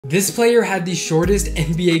This player had the shortest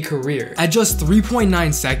NBA career. At just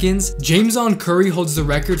 3.9 seconds, Jameson Curry holds the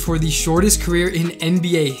record for the shortest career in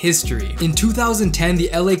NBA history. In 2010, the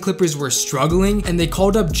LA Clippers were struggling and they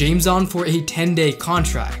called up Jameson for a 10-day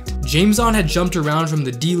contract. Jameson had jumped around from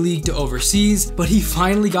the D-League to overseas, but he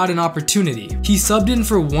finally got an opportunity. He subbed in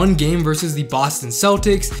for one game versus the Boston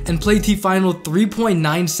Celtics and played the final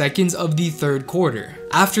 3.9 seconds of the third quarter.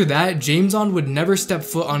 After that, Jameson would never step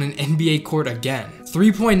foot on an NBA court again.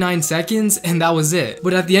 3.9 seconds and that was it.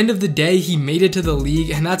 But at the end of the day, he made it to the league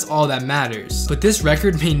and that's all that matters. But this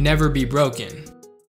record may never be broken.